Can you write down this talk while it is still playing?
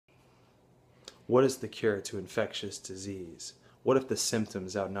What is the cure to infectious disease? What if the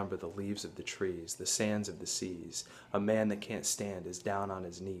symptoms outnumber the leaves of the trees, the sands of the seas? A man that can't stand is down on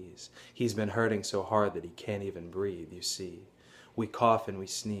his knees. He's been hurting so hard that he can't even breathe, you see. We cough and we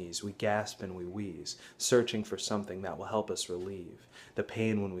sneeze, we gasp and we wheeze, searching for something that will help us relieve the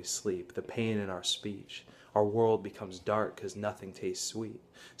pain when we sleep, the pain in our speech. Our world becomes dark because nothing tastes sweet,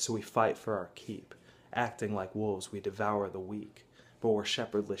 so we fight for our keep. Acting like wolves, we devour the weak. But we're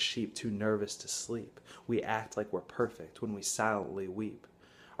shepherdless sheep too nervous to sleep. We act like we're perfect when we silently weep.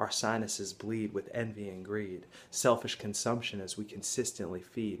 Our sinuses bleed with envy and greed, selfish consumption as we consistently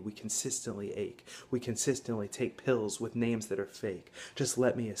feed. We consistently ache. We consistently take pills with names that are fake. Just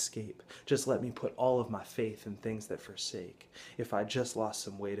let me escape. Just let me put all of my faith in things that forsake. If I just lost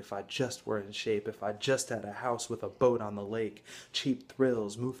some weight, if I just were in shape, if I just had a house with a boat on the lake, cheap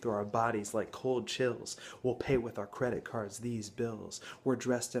thrills move through our bodies like cold chills. We'll pay with our credit cards these bills. We're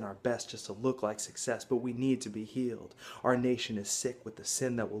dressed in our best just to look like success, but we need to be healed. Our nation is sick with the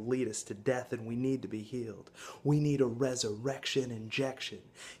sin that will lead us to death, and we need to be healed. We need a resurrection injection.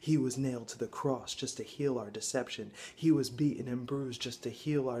 He was nailed to the cross just to heal our deception. He was beaten and bruised just to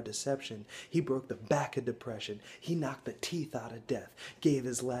heal our deception. He broke the back of depression. He knocked the teeth out of death, gave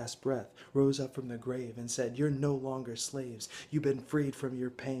his last breath, rose up from the grave and said, "You're no longer slaves. You've been freed from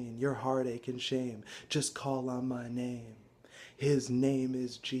your pain, your heartache and shame. Just call on my name." His name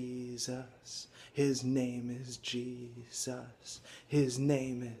is Jesus. His name is Jesus. His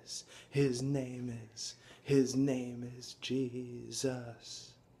name is Jesus.